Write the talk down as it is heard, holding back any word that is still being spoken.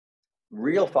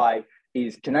RealFi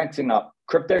is connecting up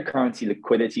cryptocurrency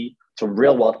liquidity to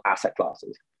real-world asset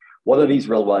classes. What are these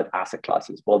real-world asset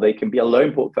classes? Well, they can be a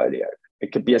loan portfolio.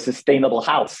 It could be a sustainable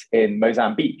house in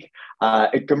Mozambique.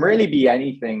 It can really be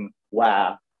anything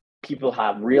where people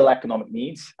have real economic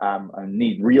needs and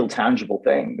need real tangible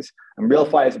things. And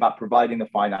RealFi is about providing the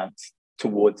finance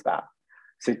towards that.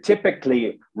 So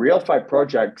typically, RealFi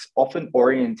projects often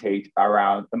orientate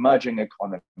around emerging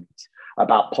economies,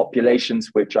 about populations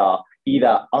which are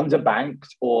either underbanked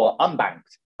or unbanked.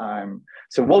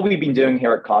 So what we've been doing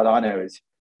here at Cardano is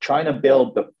trying to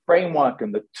build the framework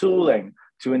and the tooling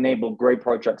to enable great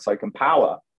projects like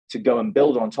Empower to go and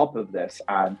build on top of this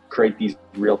and create these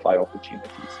RealFi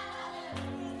opportunities.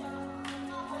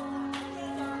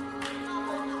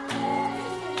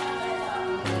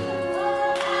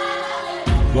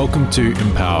 Welcome to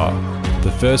Empower,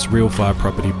 the first RealFi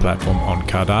property platform on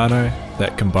Cardano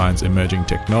that combines emerging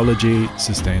technology,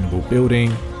 sustainable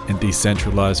building, and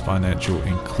decentralized financial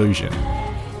inclusion.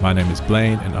 My name is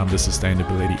Blaine, and I'm the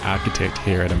sustainability architect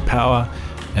here at Empower.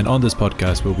 And on this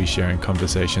podcast, we'll be sharing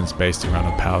conversations based around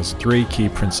Empower's three key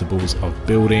principles of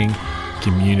building,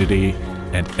 community,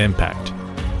 and impact.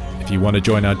 If you want to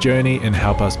join our journey and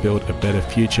help us build a better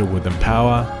future with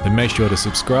Empower, then make sure to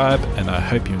subscribe, and I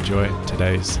hope you enjoy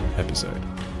today's episode.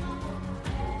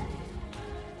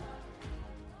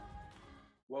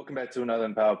 Welcome back to another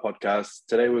Empower podcast.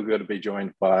 Today we're going to be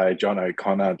joined by John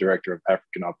O'Connor, Director of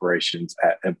African Operations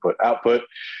at Input Output.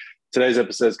 Today's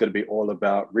episode is going to be all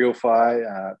about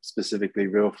RealFi, specifically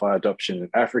RealFi adoption in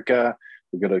Africa.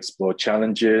 We're going to explore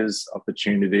challenges,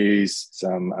 opportunities,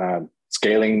 some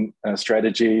scaling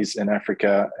strategies in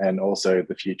Africa, and also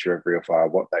the future of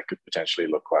RealFi, what that could potentially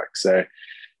look like. So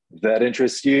if that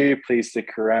interests you, please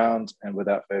stick around. And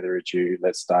without further ado,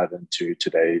 let's dive into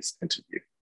today's interview.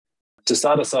 To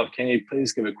start us off, can you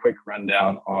please give a quick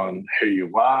rundown on who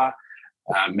you are,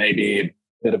 maybe a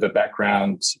bit of a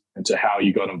background into how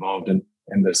you got involved in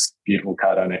this beautiful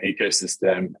Cardano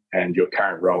ecosystem and your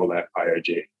current role at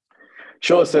IOG?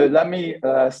 Sure. So let me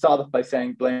start off by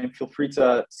saying, Blaine, feel free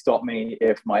to stop me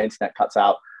if my internet cuts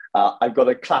out. I've got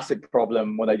a classic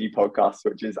problem when I do podcasts,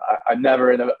 which is I'm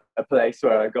never in a place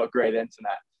where I've got great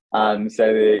internet.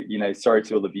 Sorry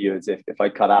to all the viewers if I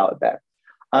cut out a bit.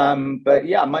 But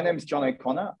yeah, my name is John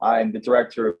O'Connor. I'm the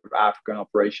Director of African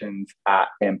Operations at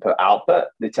Input Output,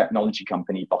 the technology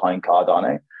company behind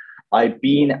Cardano. I've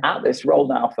been at this role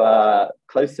now for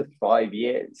close to 5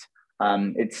 years.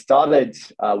 It started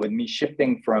with me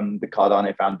shifting from the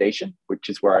Cardano Foundation, which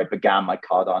is where I began my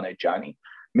Cardano journey,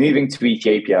 moving to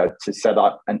Ethiopia to set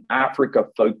up an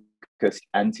Africa-focused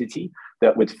entity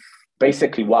that would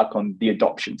basically work on the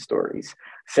adoption stories.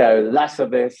 So less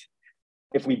of this,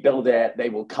 if we build it, they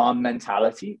will come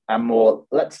mentality, and more,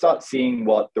 let's start seeing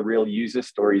what the real user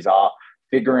stories are,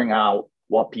 figuring out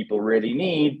what people really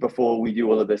need before we do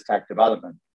all of this tech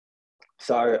development.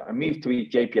 So I moved to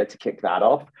Ethiopia to kick that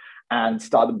off and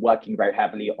started working very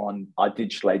heavily on our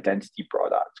digital identity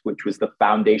product, which was the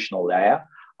foundational layer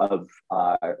of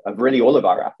really all of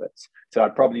our efforts. So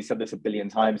I've probably said this a billion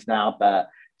times now, but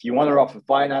if you want to offer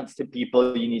finance to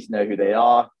people, you need to know who they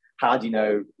are. How do you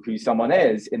know who someone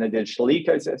is in a digital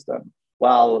ecosystem?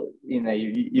 Well,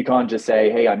 you can't just say,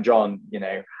 hey, I'm John, you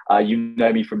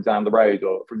know me from down the road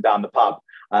or from down the pub.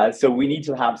 So we need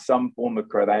to have some form of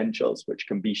credentials which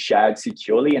can be shared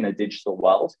securely in a digital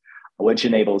world, which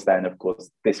enables then, of course,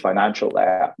 this financial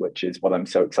layer, which is what I'm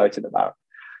so excited about.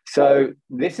 So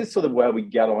this is sort of where we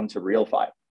get on to RealFi.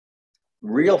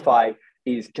 RealFi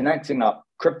is connecting up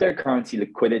cryptocurrency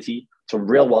liquidity to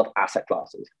real-world asset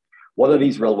classes. What are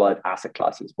these real-world asset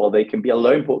classes? Well, they can be a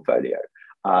loan portfolio.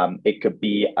 It could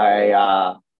be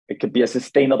a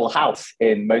sustainable house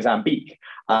in Mozambique.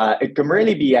 It can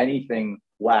really be anything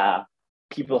where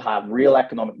people have real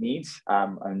economic needs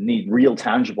and need real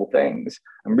tangible things.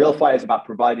 And RealFi is about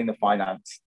providing the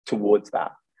finance towards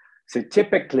that. So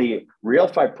typically,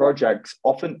 RealFi projects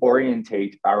often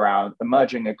orientate around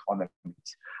emerging economies,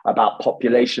 about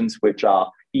populations which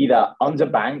are either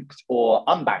underbanked or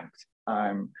unbanked.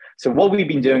 So what we've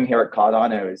been doing here at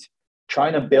Cardano is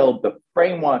trying to build the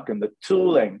framework and the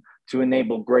tooling to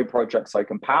enable great projects like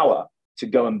Empower to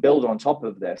go and build on top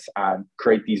of this and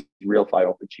create these RealFi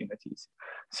opportunities.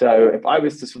 So if I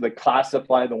was to sort of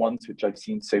classify the ones which I've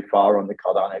seen so far on the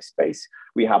Cardano space,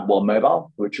 we have World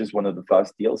Mobile, which is one of the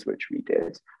first deals which we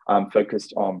did,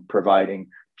 focused on providing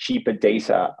cheaper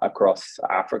data across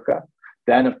Africa.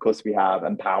 Then, of course, we have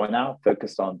Empower now,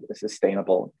 focused on the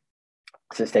sustainable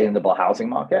housing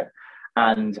market.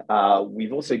 And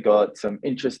we've also got some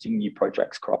interesting new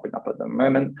projects cropping up at the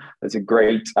moment. There's a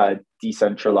great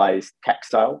decentralized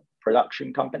textile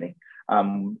production company,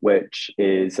 which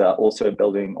is also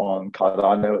building on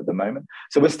Cardano at the moment.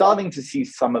 So we're starting to see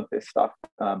some of this stuff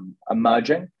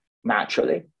emerging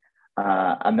naturally.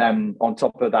 And then on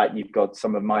top of that, you've got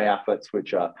some of my efforts,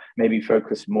 which are maybe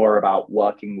focused more about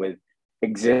working with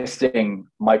existing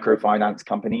microfinance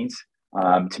companies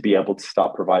to be able to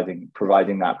start providing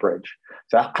that bridge.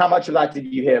 So how much of that did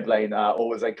you hear, Blaine, or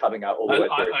was I cutting out all the way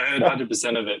through? I heard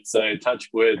 100% of it. So touch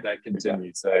wood, that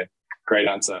continues. So great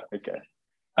answer. Okay.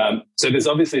 So there's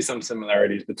obviously some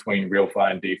similarities between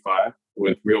RealFi and DeFi,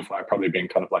 with RealFi probably being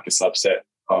kind of like a subset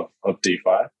of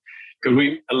DeFi. Could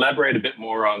we elaborate a bit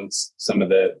more on some of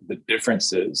the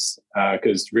differences?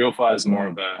 Because RealFi is more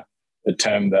of a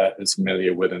term that is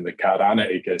familiar within the Cardano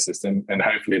ecosystem, and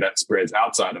hopefully that spreads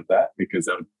outside of that, because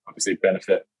that would obviously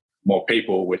benefit more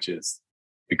people, which is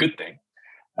a good thing.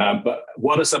 But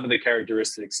what are some of the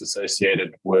characteristics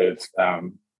associated with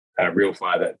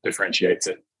RealFi that differentiates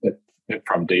it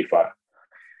from DeFi?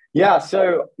 Yeah,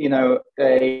 so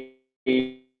a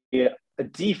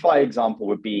DeFi example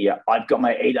would be, I've got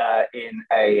my ADA in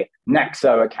a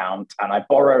Nexo account and I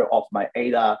borrow off my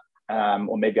ADA,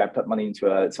 or maybe I put money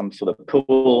into some sort of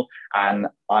pool and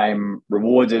I'm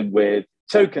rewarded with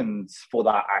tokens for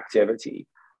that activity,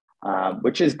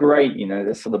 which is great.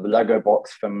 This sort of Lego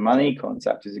box for money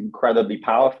concept is incredibly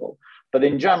powerful. But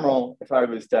in general, if I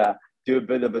was to do a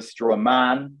bit of a straw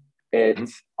man,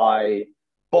 I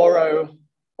borrow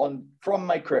from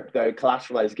my crypto,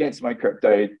 collateralize against my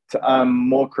crypto to earn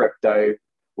more crypto,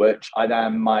 which I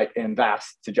then might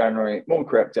invest to generate more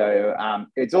crypto.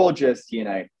 It's all just,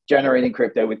 generating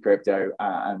crypto with crypto,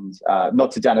 and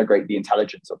not to denigrate the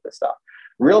intelligence of this stuff.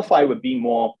 RealFi would be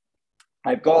more,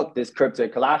 I've got this crypto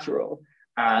collateral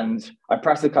and I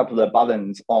press a couple of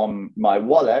buttons on my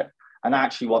wallet, and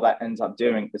actually what that ends up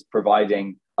doing is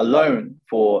providing a loan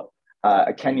for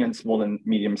a Kenyan small and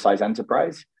medium-sized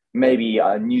enterprise, maybe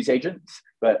a news agent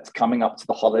that's coming up to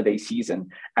the holiday season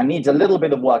and needs a little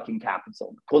bit of working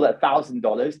capital, call it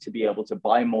 $1,000 to be able to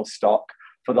buy more stock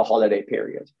for the holiday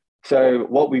period. So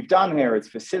what we've done here is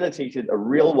facilitated a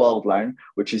real-world loan,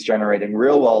 which is generating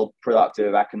real-world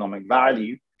productive economic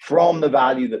value from the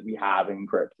value that we have in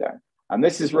crypto. And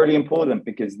this is really important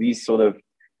because these sort of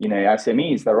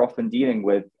SMEs, they're often dealing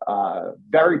with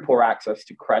very poor access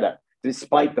to credit,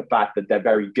 despite the fact that they're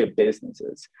very good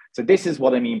businesses. So this is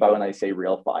what I mean by when I say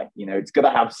RealFi. It's got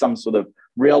to have some sort of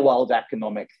real world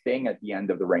economic thing at the end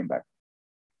of the rainbow.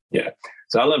 Yeah.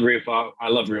 So I love RealFi. I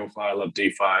love RealFi. I love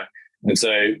DeFi. And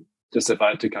so just if I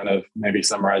had to kind of maybe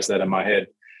summarize that in my head,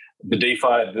 the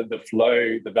DeFi,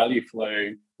 the value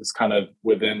flow is kind of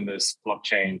within this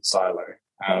blockchain silo.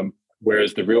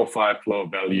 Whereas the RealFi flow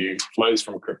of value flows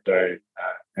from crypto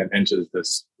and enters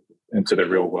into the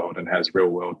real world and has real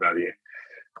world value.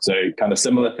 So kind of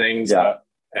similar things,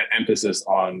 emphasis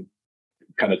on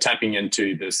kind of tapping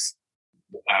into this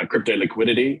crypto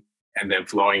liquidity and then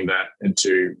flowing that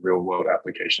into real world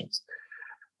applications.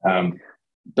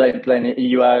 Blaine,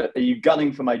 are you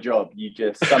gunning for my job? You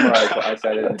just summarized what I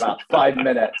said in about 5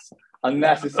 minutes,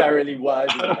 unnecessarily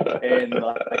worded in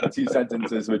like 2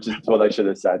 sentences, which is what I should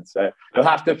have said. So you'll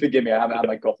have to forgive me. I haven't had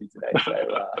my coffee today.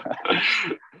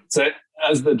 So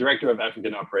as the director of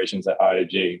African operations at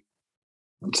IAG,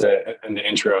 so in the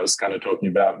intro, I was kind of talking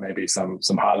about maybe some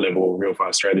high level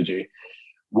RealFi strategy.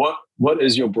 What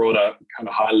is your broader kind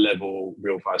of high level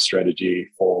RealFi strategy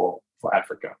for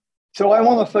Africa? So I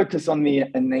want to focus on the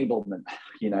enablement,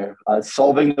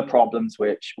 solving the problems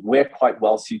which we're quite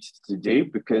well suited to do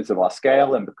because of our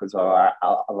scale and because of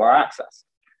our access.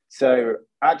 So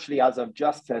actually, as of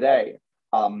just today,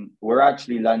 we're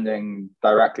actually lending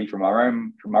directly from our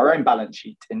own balance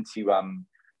sheet into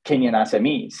Kenyan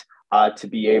SMEs to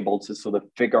be able to sort of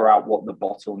figure out what the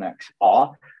bottlenecks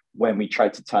are when we try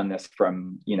to turn this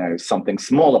from something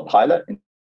smaller pilot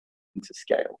into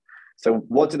scale. So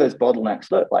what do those bottlenecks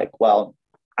look like? Well,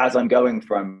 as I'm going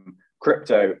from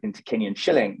crypto into Kenyan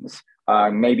shillings,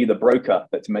 maybe the broker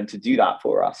that's meant to do that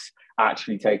for us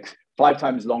actually takes 5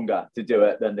 times longer to do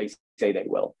it than they say they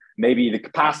will. Maybe the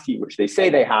capacity which they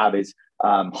say they have is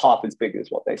half as big as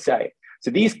what they say. So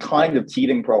these kind of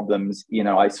teething problems,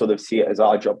 I sort of see it as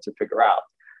our job to figure out.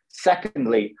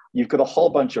 Secondly, you've got a whole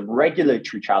bunch of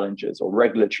regulatory challenges or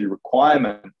regulatory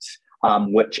requirements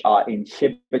which are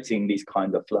inhibiting these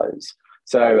kind of flows.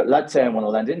 So let's say I want to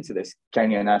lend into this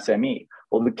Kenyan SME.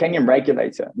 Well, the Kenyan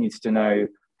regulator needs to know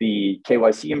the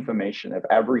KYC information of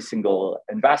every single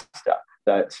investor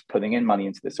that's putting in money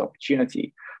into this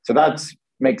opportunity. So that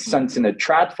makes sense in a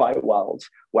TradFi world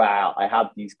where I have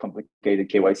these complicated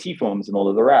KYC forms and all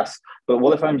of the rest. But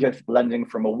what if I'm just lending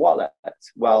from a wallet?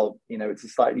 Well, it's a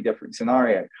slightly different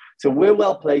scenario. So we're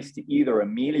well placed to either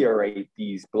ameliorate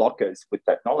these blockers with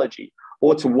technology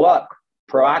or to work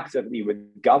proactively with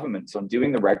governments on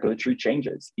doing the regulatory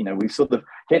changes. We've sort of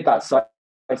hit that size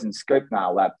and scope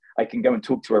now where I can go and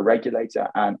talk to a regulator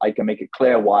and I can make it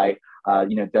clear why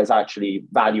there's actually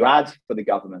value add for the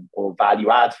government or value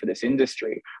add for this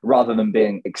industry rather than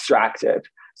being extractive.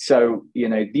 So,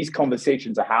 these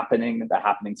conversations are happening and they're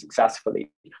happening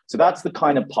successfully. So that's the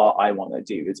kind of part I want to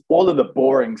do. It's all of the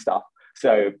boring stuff.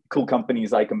 So cool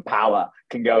companies like Empower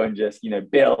can go and just,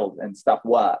 build and stuff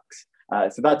works.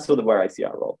 So that's sort of where I see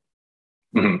our role.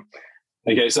 Mm-hmm.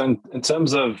 Okay, so in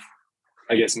terms of,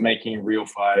 I guess, making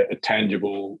RealFi a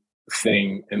tangible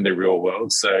thing in the real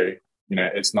world. So,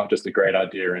 it's not just a great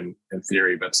idea in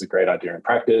theory, but it's a great idea in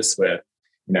practice where,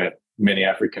 many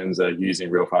Africans are using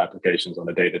RealFi applications on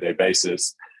a day-to-day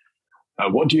basis.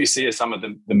 What do you see as some of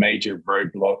the major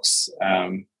roadblocks,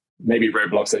 maybe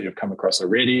roadblocks that you've come across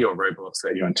already or roadblocks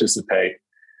that you anticipate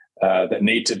that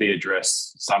need to be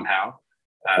addressed somehow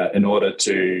in order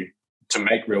to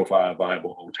make RealFi a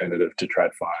viable alternative to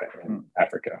TradFi in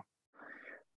Africa?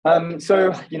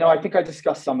 So, I think I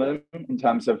discussed some of them in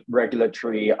terms of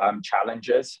regulatory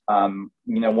challenges.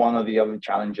 One of the other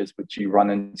challenges which you run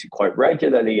into quite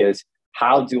regularly is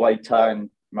how do I turn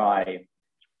my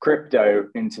crypto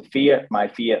into fiat, my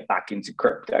fiat back into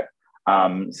crypto?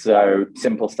 So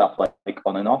simple stuff like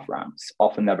on and off ramps.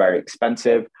 Often they're very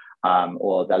expensive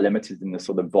or they're limited in the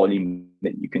sort of volume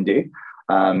that you can do.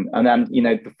 And then,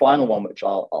 the final one, which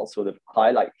I'll sort of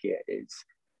highlight here is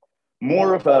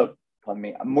more of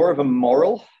a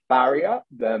moral barrier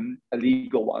than a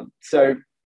legal one. So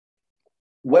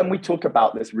when we talk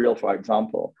about this for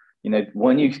example,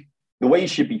 the way you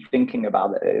should be thinking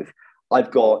about it is,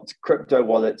 I've got crypto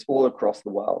wallets all across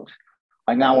the world.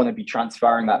 I now want to be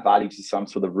transferring that value to some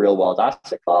sort of real world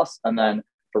asset class, and then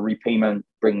for repayment,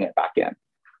 bringing it back in.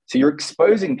 So you're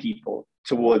exposing people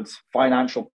towards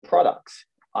financial products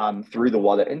through the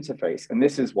wallet interface. And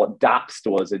this is what dApp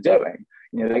stores are doing.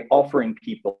 They're offering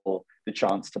people the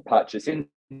chance to purchase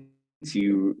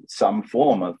into some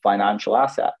form of financial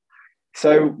asset.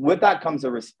 So with that comes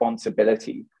a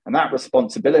responsibility. And that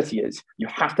responsibility is you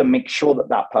have to make sure that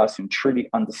that person truly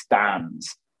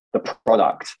understands the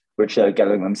product which they're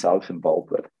getting themselves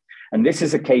involved with. And this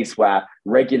is a case where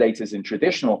regulators in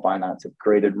traditional finance have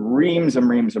created reams and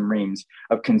reams and reams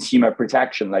of consumer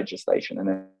protection legislation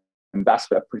and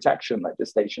investor protection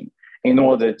legislation in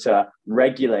order to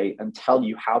regulate and tell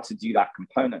you how to do that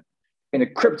component. In a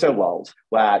crypto world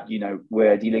where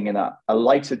we're dealing in a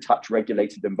lighter touch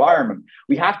regulated environment,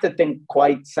 we have to think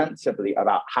quite sensibly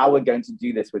about how we're going to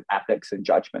do this with ethics and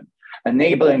judgment,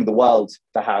 enabling the world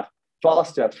to have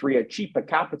faster, freer, cheaper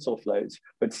capital flows,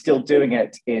 but still doing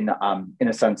it in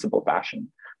a sensible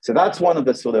fashion. So that's one of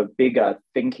the sort of bigger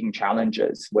thinking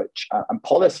challenges, which and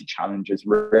policy challenges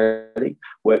really,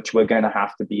 which we're going to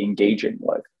have to be engaging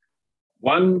with.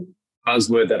 One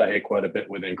buzzword that I hear quite a bit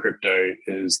within crypto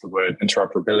is the word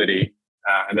interoperability,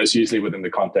 and that's usually within the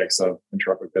context of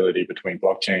interoperability between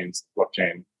blockchain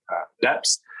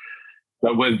dApps.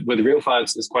 But with RealFi,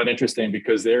 it's quite interesting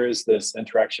because there is this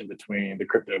interaction between the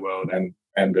crypto world and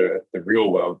the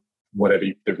real world, whatever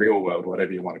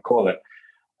you want to call it.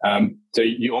 So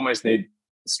you almost need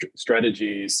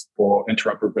strategies for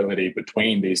interoperability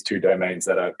between these two domains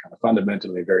that are kind of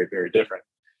fundamentally very, very different.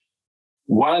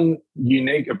 One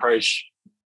unique approach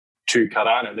to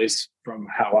Cardano, at least from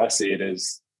how I see it,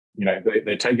 is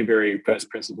they take a very first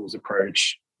principles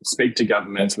approach, speak to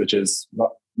governments, which is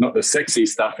not the sexy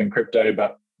stuff in crypto,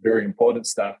 but very important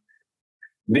stuff.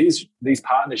 These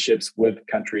partnerships with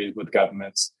countries, with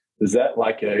governments, is that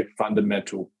like a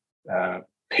fundamental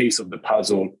piece of the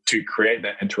puzzle to create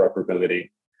that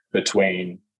interoperability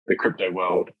between the crypto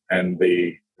world and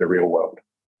the real world?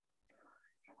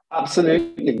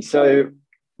 Absolutely. So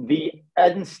the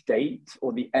end state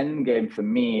or the end game for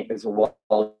me is a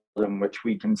world in which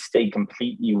we can stay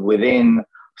completely within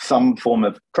some form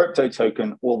of crypto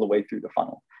token all the way through the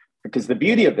funnel. Because the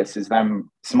beauty of this is then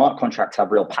smart contracts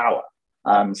have real power.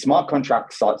 Smart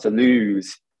contracts start to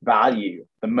lose value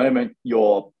the moment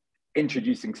you're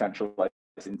introducing centralized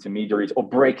intermediaries or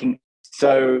breaking.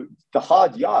 So the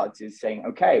hard yards is saying,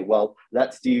 okay, well,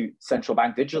 let's do central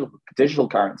bank digital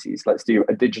currencies. Let's do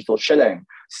a digital shilling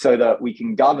so that we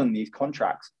can govern these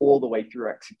contracts all the way through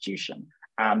execution.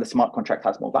 And the smart contract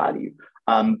has more value.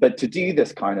 But to do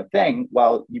this kind of thing,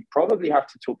 well, you probably have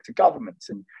to talk to governments.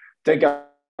 And don't get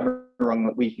me wrong,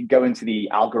 that we could go into the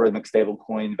algorithmic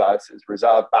stablecoin versus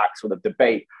reserve back sort of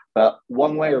debate. But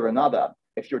one way or another,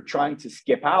 if you're trying to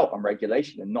skip out on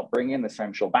regulation and not bring in the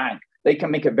central bank they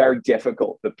can make it very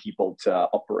difficult for people to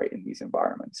operate in these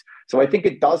environments. So I think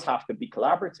it does have to be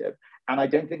collaborative. And I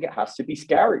don't think it has to be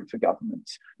scary for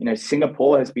governments.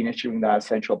 Singapore has been issuing their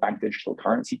central bank digital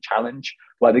currency challenge,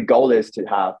 where the goal is to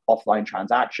have offline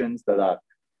transactions that are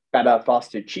better,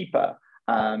 faster, cheaper.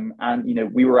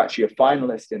 We were actually a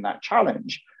finalist in that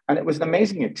challenge. And it was an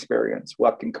amazing experience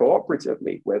working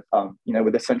cooperatively with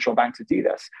the central bank to do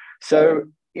this. So,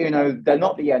 they're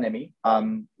not the enemy.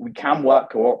 We can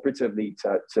work cooperatively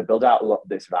to build out a lot of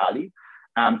this value.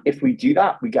 If we do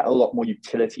that, we get a lot more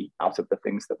utility out of the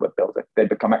things that we're building. They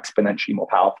become exponentially more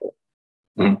powerful.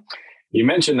 Mm. You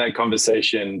mentioned that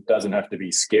conversation doesn't have to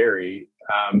be scary.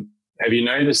 Have you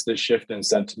noticed the shift in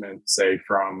sentiment, say,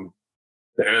 from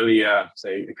the earlier,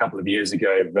 say, a couple of years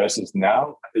ago versus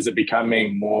now? Is it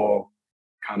becoming more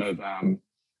kind of a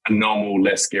normal,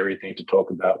 less scary thing to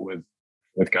talk about with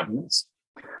governments?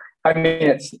 I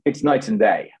mean, it's night and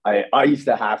day. I used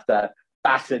to have to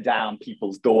batter down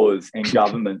people's doors in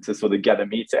government to sort of get a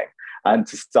meeting and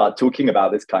to start talking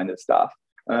about this kind of stuff.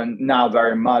 And now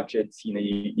very much it's,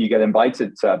 you get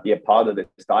invited to be a part of this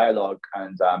dialogue,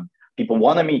 and people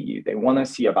want to meet you. They want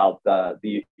to see about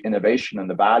the innovation and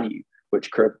the value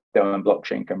which crypto and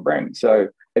blockchain can bring. So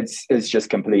it's just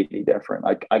completely different.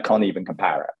 I can't even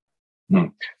compare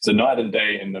it. So night and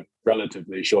day in a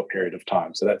relatively short period of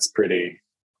time. So that's pretty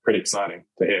exciting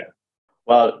to hear.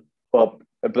 Well,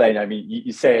 Blaine, I mean,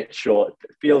 you say it short.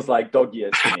 It feels like dog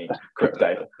years to me,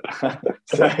 crypto.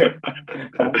 So,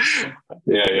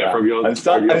 yeah. From your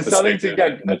starting to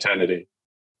get an eternity.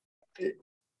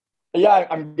 Yeah,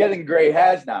 I'm getting gray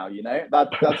hairs now.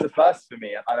 That's the first for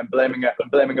me, and I'm blaming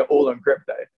it all on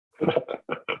crypto.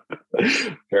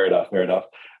 Fair enough.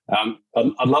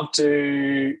 I'd love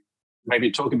to maybe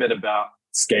talk a bit about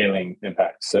scaling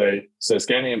impact. So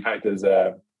scaling impact is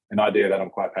an idea that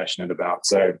I'm quite passionate about.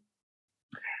 So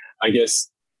I guess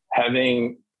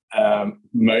having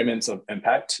moments of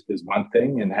impact is one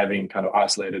thing, and having kind of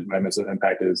isolated moments of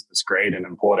impact is great and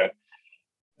important.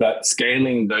 But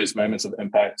scaling those moments of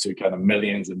impact to kind of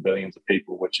millions and billions of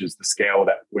people, which is the scale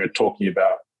that we're talking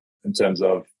about in terms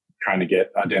of trying to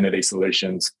get identity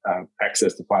solutions,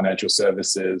 access to financial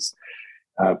services,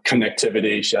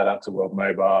 connectivity, shout out to World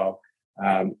Mobile,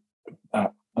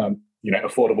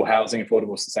 affordable housing,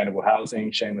 affordable, sustainable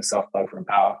housing, shameless self-plug for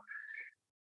Empower.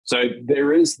 So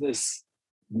there is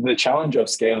the challenge of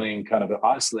scaling kind of an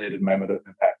isolated moment of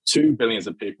impact to billions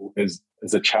of people is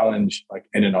a challenge like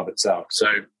in and of itself. So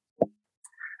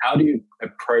how do you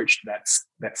approach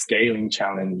that scaling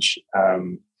challenge?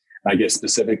 I guess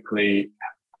specifically,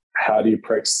 how do you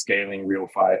approach scaling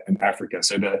RealFi in Africa?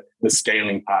 So the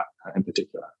scaling part in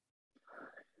particular.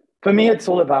 For me, it's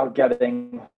all about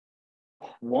getting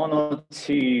one or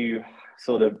two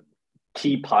sort of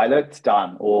key pilots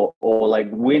done, or like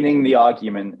winning the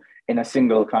argument in a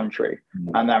single country.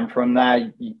 And then from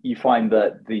there, you find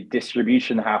that the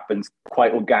distribution happens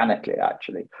quite organically,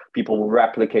 actually. People will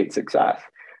replicate success.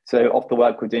 So off the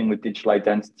work we're doing with digital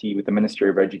identity with the Ministry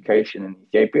of Education in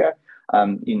Ethiopia,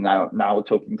 now we're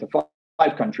talking to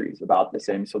 5 countries about the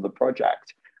same sort of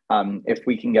project. If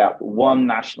we can get one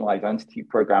national identity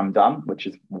program done, which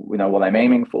is what I'm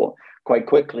aiming for, quite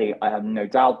quickly, I have no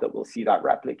doubt that we'll see that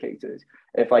replicated.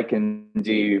 If I can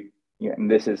do, and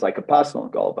this is like a personal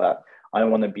goal, but I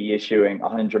want to be issuing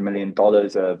 $100 million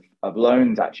of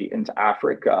loans actually into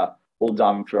Africa, all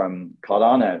done from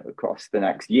Cardano across the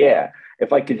next year.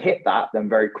 If I could hit that, then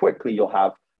very quickly you'll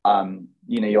have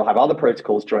other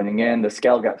protocols joining in, the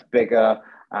scale gets bigger,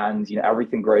 and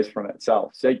everything grows from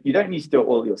itself. So you don't need to do it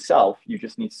all yourself. You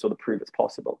just need to sort of prove it's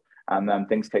possible, and then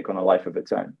things take on a life of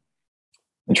its own.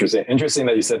 Interesting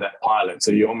that you said that pilot.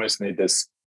 So you almost need this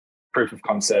proof of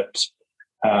concept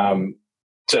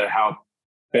to help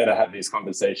better have these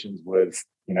conversations with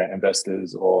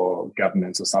investors or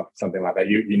governments or something like that.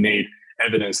 You need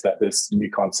evidence that this new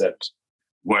concept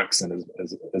works and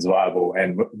is viable.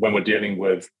 And when we're dealing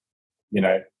with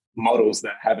models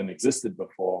that haven't existed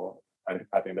before,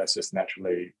 I think that's just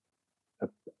naturally a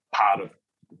part of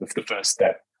the first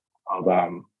step of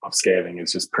scaling,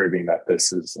 is just proving that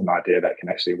this is an idea that can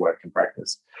actually work in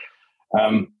practice.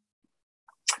 I'd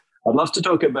love to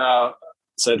talk about,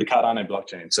 the Cardano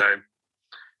blockchain. So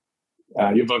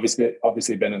you've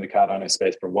obviously been in the Cardano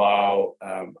space for a while.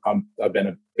 I've been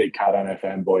a big Cardano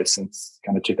fanboy since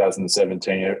kind of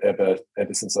 2017, ever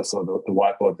since I saw the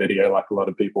whiteboard video, like a lot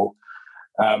of people.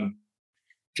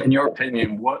 In your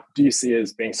opinion, what do you see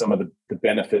as being some of the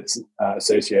benefits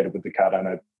associated with the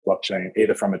Cardano blockchain,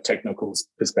 either from a technical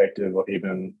perspective or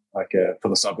even like a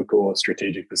philosophical or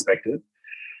strategic perspective?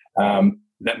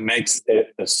 that makes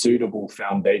it a suitable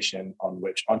foundation on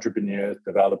which entrepreneurs,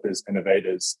 developers,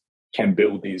 innovators can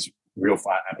build these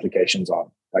RealFi applications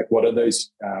on? Like, what are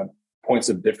those points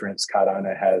of difference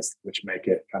Cardano has which make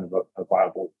it kind of a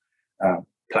viable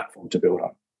platform to build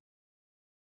on?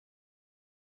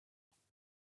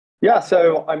 Yeah,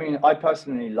 so I mean, I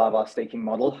personally love our staking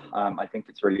model. I think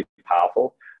it's really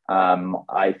powerful.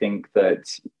 I think that,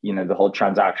 you know, the whole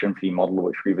transaction fee model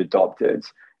which we've adopted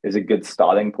is a good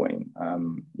starting point.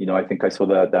 You know, I think I saw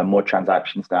that there are more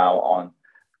transactions now on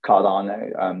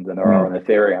Cardano than there are on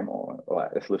Ethereum, or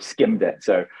I sort of skimmed it.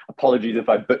 So apologies if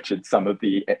I butchered some of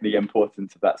the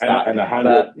importance of that stat. And a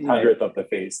hundredth of the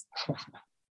fees.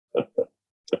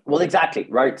 Well, exactly,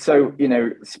 right? So, you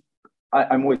know,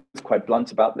 I'm always quite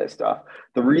blunt about this stuff.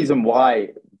 The reason why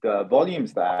the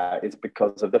volume's there is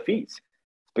because of the fees.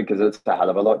 It's because it's a hell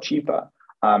of a lot cheaper.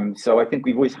 So I think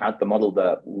we've always had the model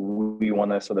that we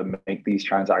want to sort of make these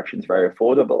transactions very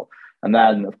affordable. And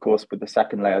then, of course, with the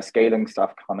second layer scaling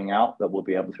stuff coming out, that we'll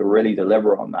be able to really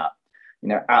deliver on that. You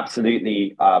know,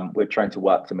 absolutely, we're trying to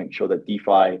work to make sure that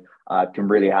DeFi can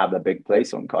really have a big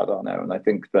place on Cardano. And I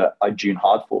think that a June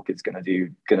hard fork is going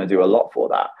to do a lot for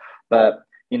that. But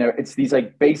you know, it's these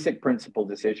like basic principle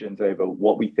decisions over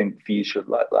what we think fees should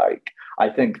look like. I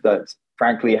think that,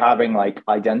 frankly, having like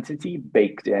identity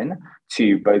baked in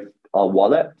to both our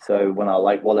wallet. So when our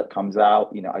Light wallet comes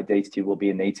out, you know, identity will be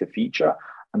a native feature.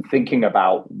 And thinking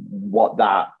about what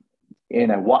that, you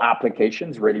know, what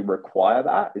applications really require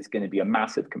that is going to be a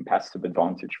massive competitive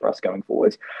advantage for us going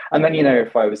forward. And then, you know,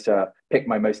 if I was to pick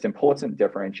my most important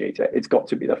differentiator, it's got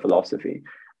to be the philosophy.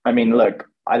 I mean, look,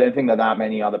 I don't think that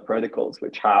many other protocols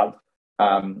which have,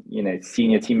 you know,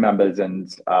 senior team members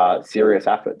and serious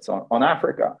efforts on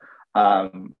Africa.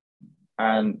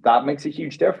 And that makes a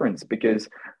huge difference because,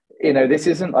 you know, this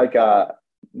isn't like a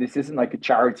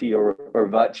charity or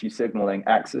virtue signaling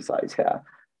exercise here.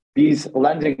 These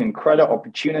lending and credit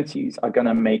opportunities are going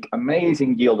to make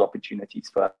amazing yield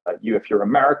opportunities for you. If you're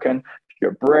American, if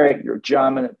you're Brit, you're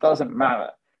German, it doesn't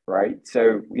matter. Right.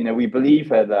 So, you know, we believe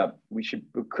that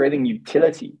we're creating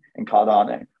utility in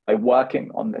Cardano by working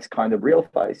on this kind of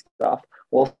RealFi stuff,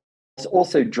 while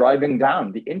also driving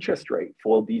down the interest rate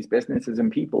for these businesses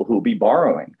and people who will be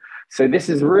borrowing. So this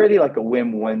is really like a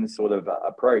win-win sort of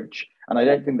approach. And I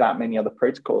don't think that many other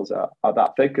protocols are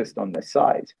that focused on this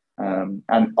side. And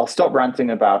I'll stop ranting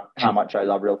about how much I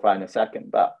love RealFi in a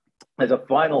second. But as a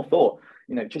final thought,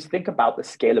 you know, just think about the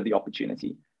scale of the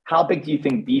opportunity. How big do you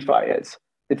think DeFi is?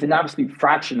 It's an absolute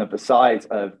fraction of the size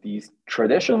of these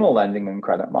traditional lending and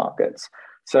credit markets.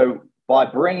 So by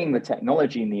bringing the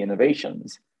technology and the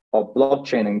innovations of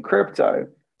blockchain and crypto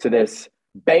to this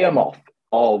behemoth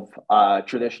of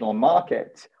traditional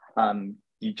markets,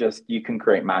 you can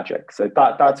create magic. So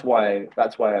that's why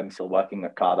I'm still working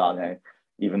at Cardano,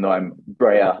 even though I'm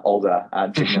grayer, older,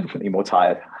 and significantly more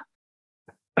tired.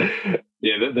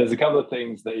 Yeah, there's a couple of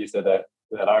things that you said that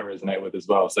I resonate with as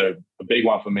well. So a big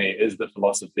one for me is the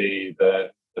philosophy,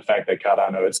 the fact that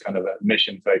Cardano is kind of a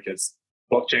mission-focused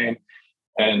blockchain,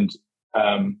 and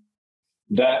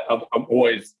that I'm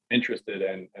always interested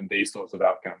in these sorts of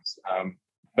outcomes.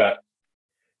 But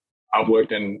I've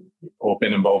worked in or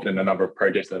been involved in a number of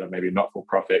projects that are maybe not for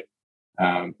profit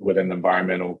within the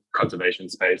environmental conservation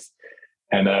space,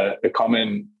 and a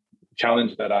common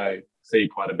challenge that I see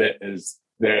quite a bit is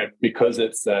because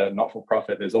it's not for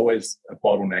profit, there's always a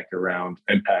bottleneck around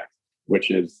impact, which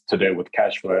is to do with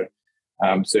cash flow.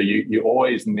 So you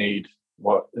always need,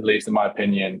 at least in my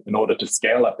opinion, in order to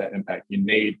scale up that impact, you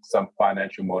need some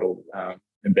financial model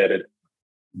embedded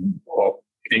or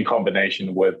in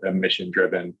combination with a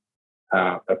mission-driven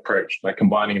approach, like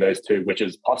combining those two, which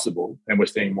is possible. And we're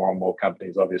seeing more and more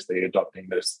companies obviously adopting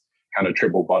this kind of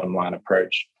triple bottom line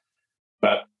approach.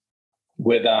 But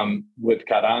with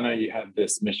Cardano, you have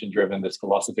this mission-driven, this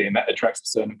philosophy, and that attracts a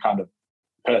certain kind of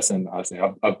person. I say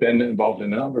I've been involved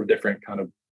in a number of different kind of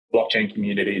blockchain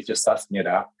communities, just sussing it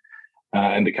out.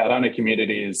 And the Cardano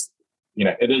community is, you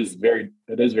know, it is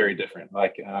very different.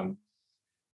 Like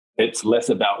it's less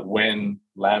about when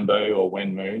Lambo or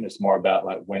when Moon. It's more about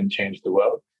like when changed the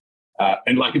world,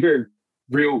 and like a very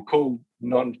real cool,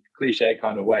 non-cliche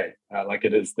kind of way. Like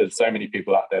it is. There's so many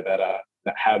people out there that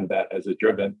have that as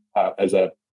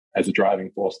a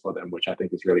driving force for them, which I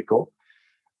think is really cool.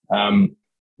 And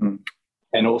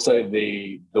also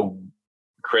the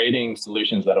creating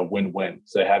solutions that are win-win.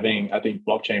 So I think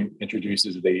blockchain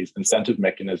introduces these incentive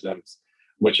mechanisms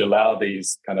which allow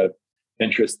these kind of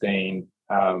interesting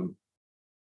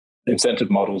incentive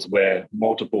models where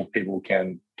multiple people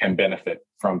can benefit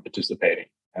from participating.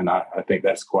 And I think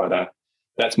that's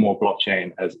more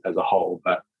blockchain as a whole.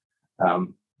 But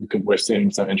we're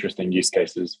seeing some interesting use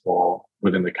cases for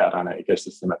within the Cardano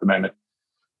ecosystem at the moment.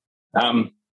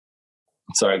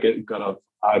 Sorry,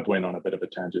 I went on a bit of a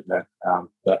tangent there,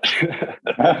 but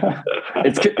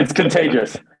it's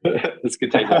contagious. It's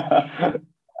contagious.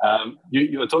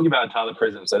 You were talking about Tyler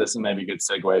Prism, so this is maybe a good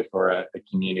segue for a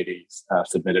community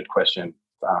submitted question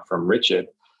from Richard.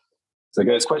 So,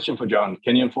 guys, question for John: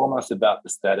 can you inform us about the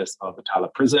status of the Tyler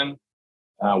Prism?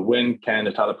 When can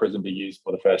the Tyler Prism be used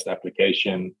for the first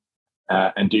application?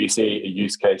 And do you see a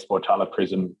use case for Tyler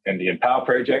Prism in the Empower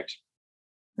project?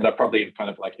 And I'll probably kind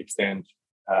of like extend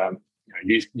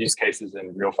use cases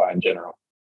in RealFi in general.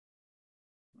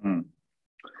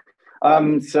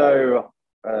 So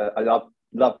I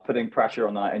love putting pressure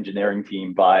on our engineering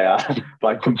team by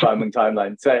confirming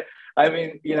timelines. So I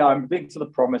mean, I'm being sort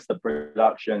of promised the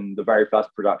very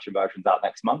first production version's out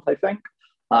next month, I think.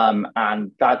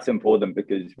 And that's important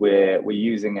because we're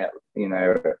using it,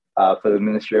 for the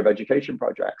Ministry of Education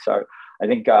project. So I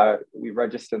think we've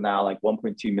registered now like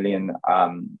 1.2 million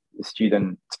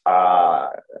student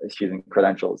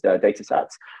credentials, data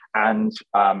sets. And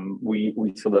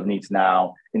we sort of need to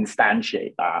now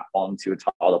instantiate that onto a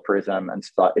Tyler Prism and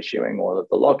start issuing all of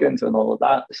the logins and all of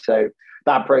that. So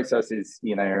that process is,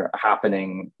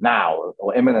 happening now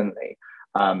or imminently.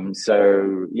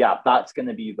 So yeah, that's going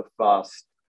to be the first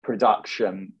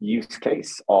production use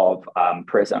case of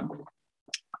Prism.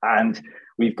 And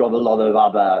we've got a lot of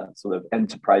other sort of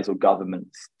enterprise or government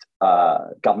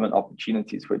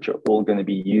opportunities, which are all going to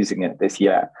be using it this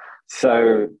year.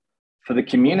 So for the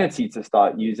community to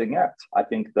start using it, I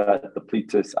think that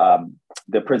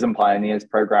the Prism Pioneers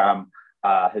program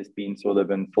has been sort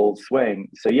of in full swing.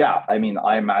 So yeah, I mean,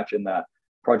 I imagine that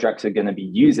projects are going to be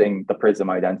using the Prism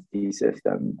identity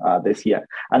system this year.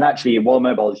 And actually, World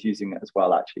Mobile is using it as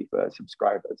well, actually, for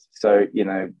subscribers. So,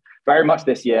 very much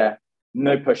this year,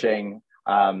 no pushing.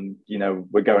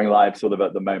 We're going live sort of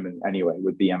at the moment anyway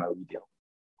with the MOE deal.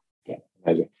 Okay,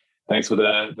 amazing. Thanks for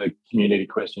the community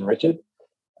question, Richard.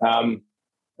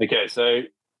 Okay, so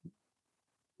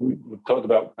we've talked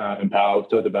about Empower, we've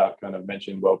talked about kind of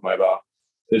mentioned World Mobile.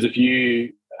 There's a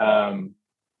few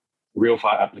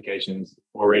RealFi applications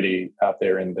already out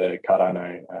there in the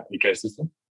Cardano ecosystem.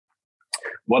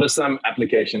 What are some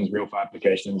RealFi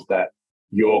applications that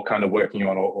you're kind of working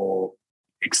on or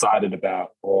excited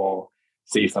about, or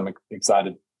see some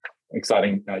exciting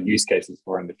use cases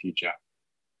for in the future?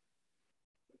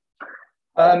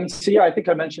 So yeah, I think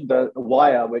I mentioned the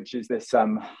Wire, which is this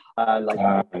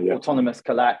autonomous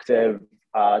collective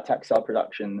textile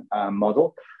production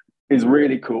model, is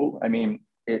really cool. I mean,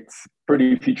 it's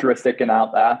pretty futuristic and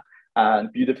out there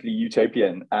and beautifully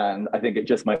utopian, and I think it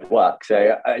just might work.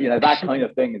 So that kind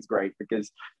of thing is great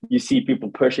because you see people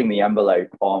pushing the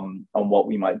envelope on what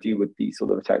we might do with these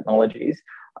sort of technologies.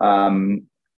 For me,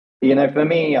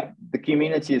 the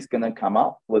community is going to come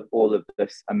up with all of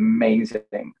this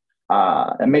amazing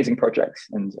projects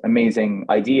and amazing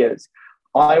ideas.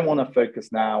 I want to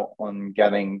focus now on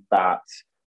getting that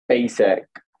basic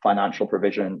financial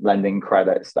provision, lending,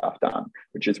 credit stuff done,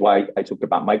 which is why I talked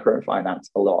about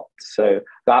microfinance a lot. So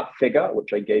that figure,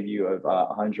 which I gave you of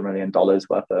 $100 million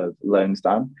worth of loans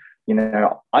done,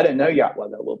 I don't know yet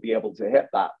whether we'll be able to hit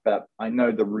that, but I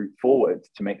know the route forward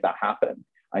to make that happen.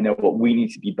 I know what we need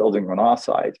to be building on our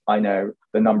side. I know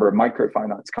the number of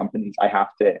microfinance companies I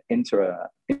have to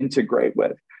integrate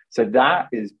with. So that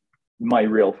is my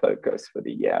real focus for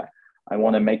the year. I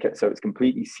want to make it so it's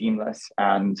completely seamless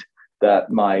and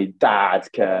that my dad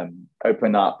can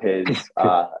open up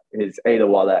his ADA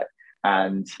wallet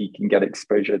and he can get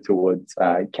exposure towards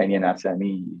Kenyan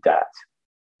SME debt.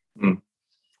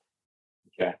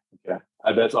 Okay.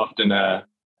 That's often a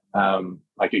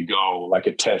goal, like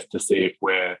a test to see if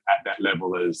we're at that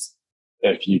level, is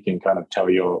if you can kind of tell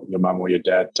your mum or your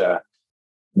dad to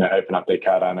open up their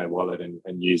Cardano wallet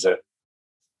and use it.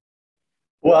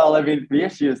 Well, I mean, the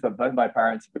issue is that both my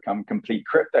parents have become complete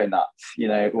crypto nuts.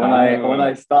 When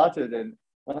I started in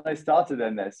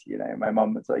this, my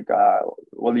mom was like,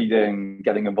 "What are you doing?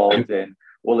 Getting involved in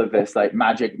all of this like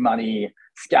magic money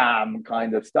scam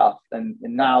kind of stuff?" And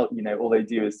now, all they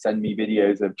do is send me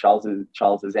videos of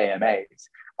Charles's AMAs,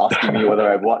 asking me whether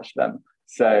I've watched them.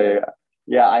 So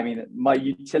yeah, I mean, my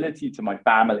utility to my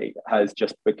family has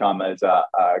just become as a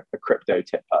crypto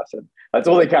tip person. That's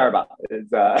all they care about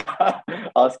is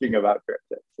asking about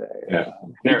crypto. So yeah,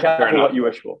 be careful what you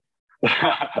wish for.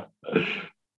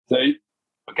 So,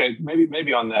 okay,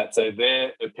 maybe on that. So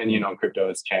their opinion on crypto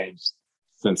has changed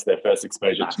since their first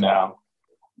exposure to now.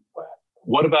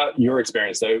 What about your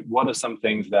experience? So what are some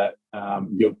things that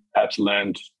you've perhaps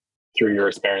learned through your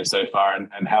experience so far,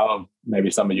 and how have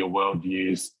maybe some of your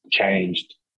worldviews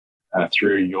changed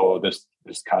through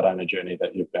this Cardano journey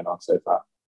that you've been on so far?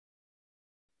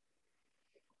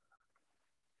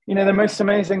 You know, the most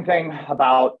amazing thing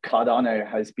about Cardano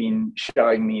has been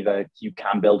showing me that you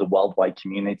can build a worldwide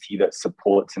community that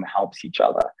supports and helps each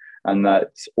other. And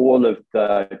that all of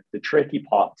the tricky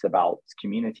parts about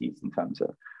communities in terms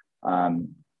of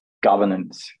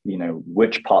governance, you know,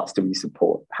 which parts do we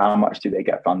support? How much do they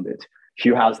get funded?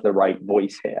 Who has the right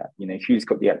voice here? You know, who's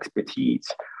got the expertise?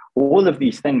 All of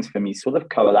these things for me sort of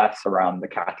coalesce around the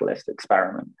Catalyst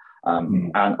experiment.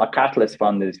 And our Catalyst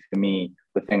Fund is, for me,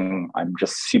 the thing I'm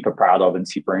just super proud of and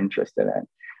super interested in.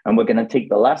 And we're going to take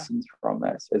the lessons from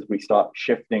this as we start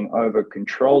shifting over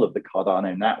control of the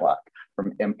Cardano network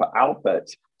from input-output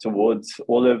towards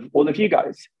all of you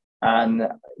guys. And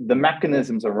the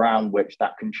mechanisms around which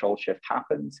that control shift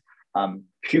happens,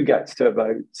 who gets to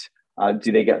vote?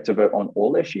 Do they get to vote on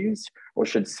all issues? Or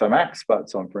should some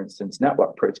experts on, for instance,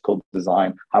 network protocol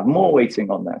design have more weighting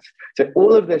on this? So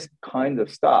all of this kind of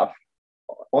stuff,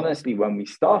 honestly, when we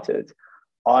started,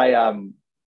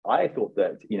 I thought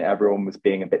that, you know, everyone was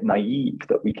being a bit naive,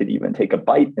 that we could even take a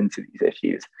bite into these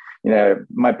issues. You know,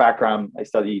 my background, I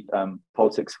studied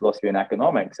politics, philosophy, and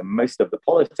economics, and most of the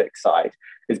politics side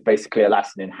is basically a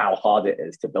lesson in how hard it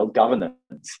is to build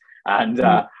governance and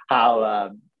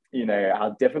how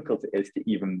difficult it is to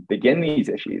even begin these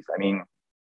issues. I mean,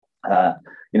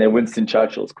 you know, Winston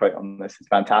Churchill's quote on this is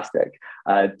fantastic.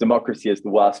 Democracy is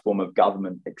the worst form of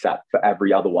government, except for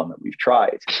every other one that we've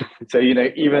tried. So, you know,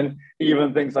 even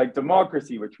things like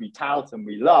democracy, which we tout and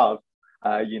we love,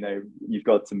 you know, you've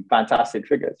got some fantastic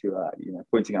figures who are, you know,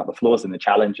 pointing out the flaws and the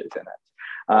challenges in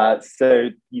it. So,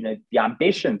 you know, the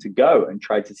ambition to go and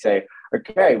try to say,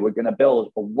 okay, we're going to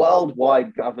build a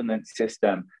worldwide governance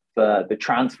system for the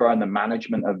transfer and the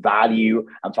management of value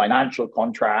and financial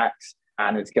contracts.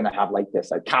 And it's going to have like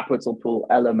this capital pool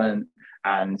element.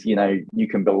 And, you know, you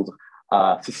can build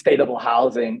sustainable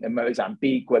housing in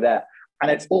Mozambique with it. And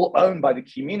it's all owned by the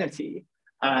community.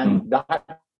 And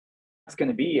that's going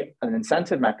to be an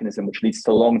incentive mechanism which leads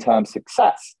to long-term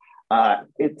success.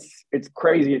 It's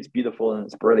crazy, it's beautiful, and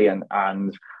it's brilliant.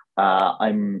 And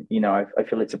I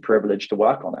feel it's a privilege to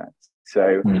work on it.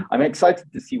 So I'm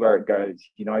excited to see where it goes.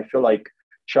 You know, I feel like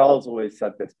Charles always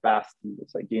said this best. He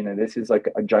was like, you know, this is like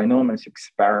a ginormous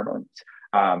experiment.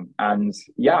 And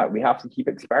yeah, we have to keep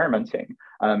experimenting.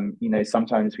 You know,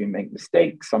 sometimes we make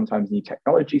mistakes, sometimes new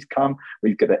technologies come,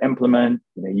 we've got to implement,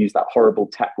 you know, use that horrible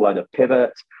tech word of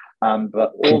pivot.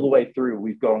 But all the way through,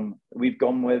 we've gone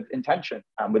with intention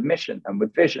and with mission and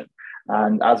with vision.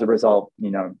 And as a result,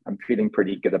 you know, I'm feeling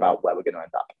pretty good about where we're going to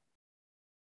end up.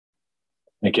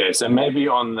 Okay, so maybe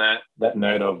on that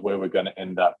note of where we're going to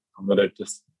end up, I'm going to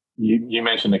just, you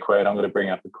mentioned the quote, I'm going to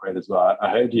bring up the quote as well. I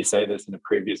heard you say this in a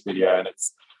previous video, and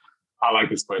I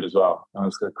like this quote as well. I'm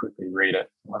just going to quickly read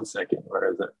it. 1 second,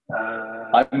 where is it?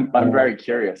 I'm very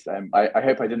curious. I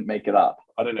hope I didn't make it up.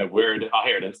 I don't know where it is. Oh,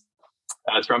 here it is.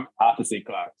 It's from Arthur C.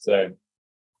 Clarke. So,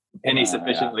 any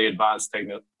sufficiently advanced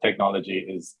technology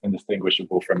is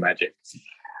indistinguishable from magic.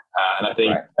 And I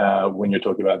think when you're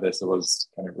talking about this, it was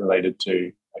kind of related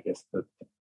to, I guess, the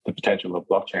potential of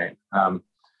blockchain.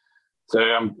 So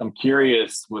I'm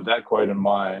curious, with that quote in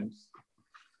mind,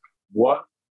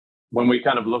 when we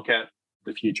kind of look at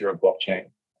the future of blockchain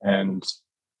and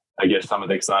I guess some of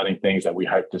the exciting things that we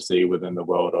hope to see within the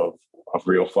world of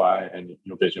RealFi and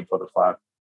your vision for the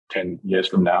 5-10 years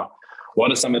from now, what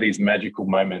are some of these magical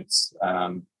moments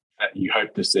that you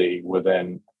hope to see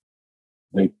within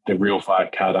the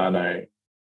RealFi Cardano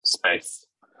space?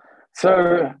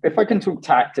 So if I can talk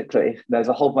tactically, there's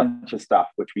a whole bunch of stuff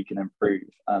which we can improve.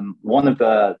 One of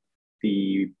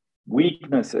the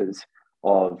weaknesses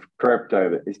of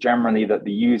crypto is generally that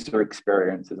the user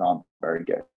experiences aren't very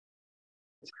good.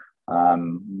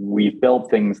 We've built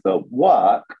things that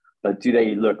work, but do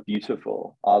they look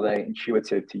beautiful? Are they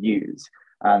intuitive to use?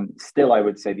 And still, I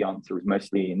would say the answer is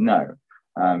mostly no.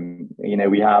 You know,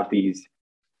 we have these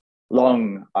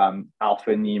long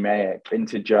alphanumeric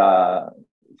integer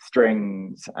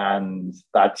strings, and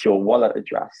that's your wallet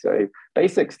address. So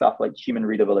basic stuff like human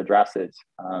readable addresses,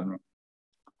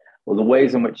 or the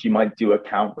ways in which you might do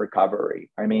account recovery.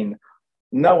 I mean,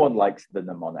 no one likes the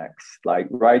mnemonics, like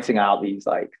writing out these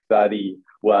like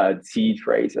 30-word seed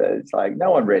phrases. Like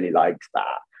no one really likes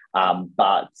that.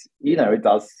 But, you know, it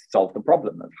does solve the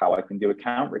problem of how I can do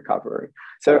account recovery.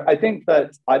 So I think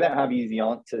that I don't have easy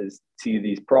answers to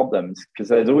these problems because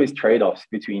there's always trade-offs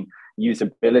between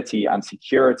usability and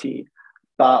security,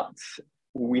 but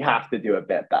we have to do a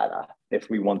bit better. if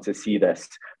we want to see this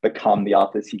become the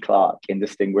Arthur C. Clarke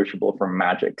indistinguishable from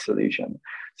magic solution.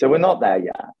 So we're not there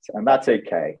yet, and that's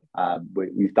okay.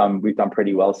 We've done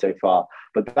pretty well so far,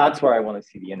 but that's where I want to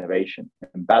see the innovation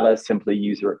and better, simpler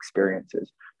user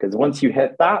experiences. Because once you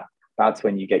hit that, that's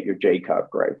when you get your J-curve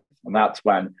growth, and that's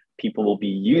when people will be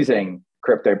using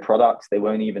crypto products, they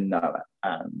won't even know it.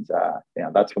 And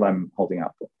that's what I'm holding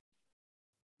out for.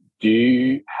 Do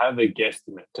you have a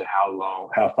guesstimate to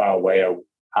how far away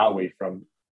are we from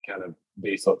kind of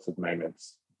these sorts of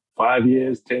moments? 5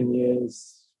 years, 10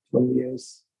 years, 20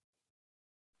 years?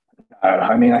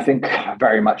 I mean, I think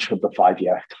very much with the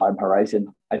 5-year time horizon.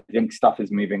 I think stuff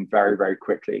is moving very, very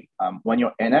quickly. When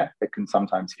you're in it, it can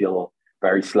sometimes feel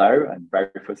very slow and very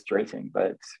frustrating.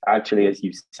 But actually, as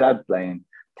you said, Blaine,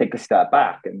 take a step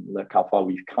back and look how far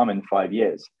we've come in 5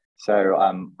 years. So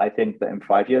I think that in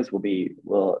 5 years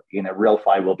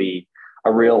RealFi will be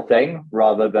a real thing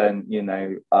rather than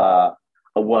a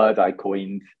word I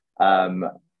coined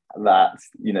that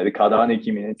the Cardano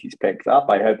community's picked up.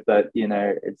 I hope that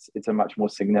it's a much more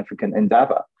significant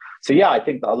endeavor. So yeah, I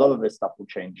think that a lot of this stuff will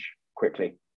change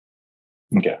quickly.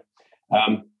 Okay.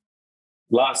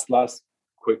 Last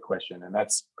quick question, and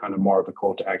that's kind of more of a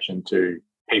call to action to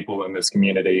people in this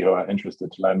community who are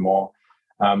interested to learn more.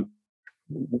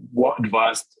 What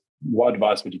advice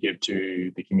would you give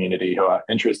to the community who are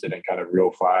interested in kind of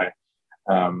RealFi,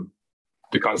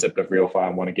 the concept of RealFi,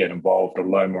 and want to get involved or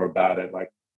learn more about it?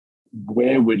 Like, what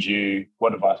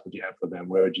advice would you have for them?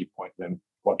 Where would you point them?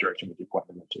 What direction would you point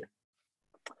them into?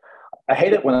 I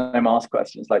hate it when I'm asked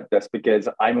questions like this because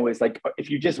I'm always like, if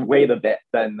you just wait a bit,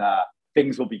 then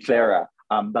things will be clearer.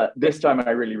 But this time I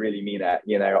really, really mean it.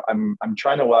 I'm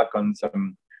trying to work on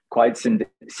some quite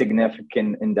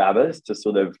significant endeavors to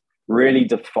sort of really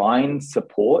define,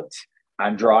 support,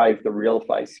 and drive the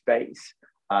RealFi space.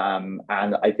 And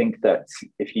I think that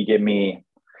if you give me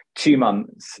 2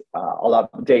 months, I'll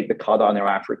update the Cardano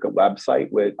Africa website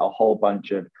with a whole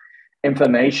bunch of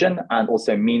information and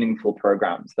also meaningful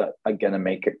programs that are going to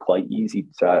make it quite easy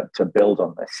to build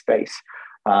on this space.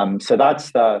 So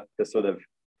that's the sort of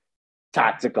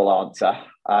tactical answer.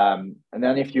 And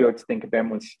then if you were to think a bit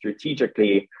more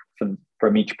strategically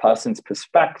from each person's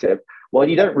perspective, well,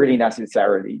 you don't really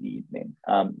necessarily need me.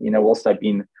 Whilst I've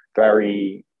been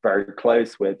very, very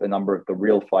close with a number of the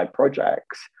RealFi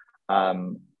projects,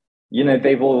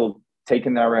 they've all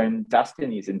taken their own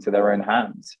destinies into their own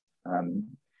hands.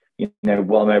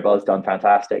 Well Mobile has done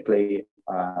fantastically.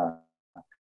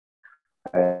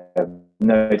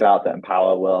 No doubt that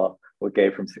Empower will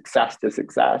go from success to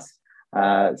success.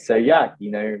 So yeah,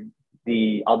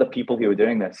 the other people who are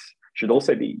doing this should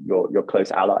also be your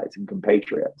close allies and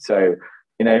compatriots. So,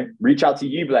 reach out to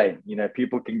you, Blaine.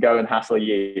 People can go and hassle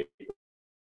you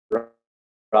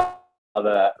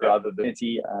rather than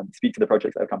speak to the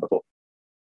projects that have come before.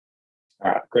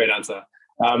 All right, great answer.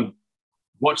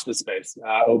 Watch the space.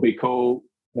 It'll be cool.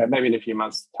 Maybe in a few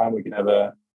months' time we can have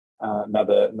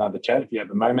another chat if you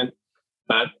have a moment.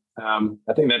 But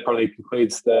I think that probably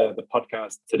concludes the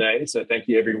podcast today. So thank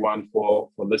you everyone for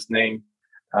listening.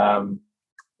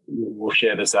 We'll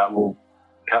share this out. We'll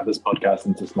cut this podcast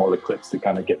into smaller clips to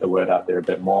kind of get the word out there a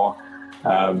bit more.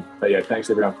 But yeah, thanks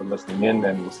everyone for listening in,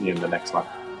 and we'll see you in the next one.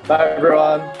 Bye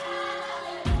everyone.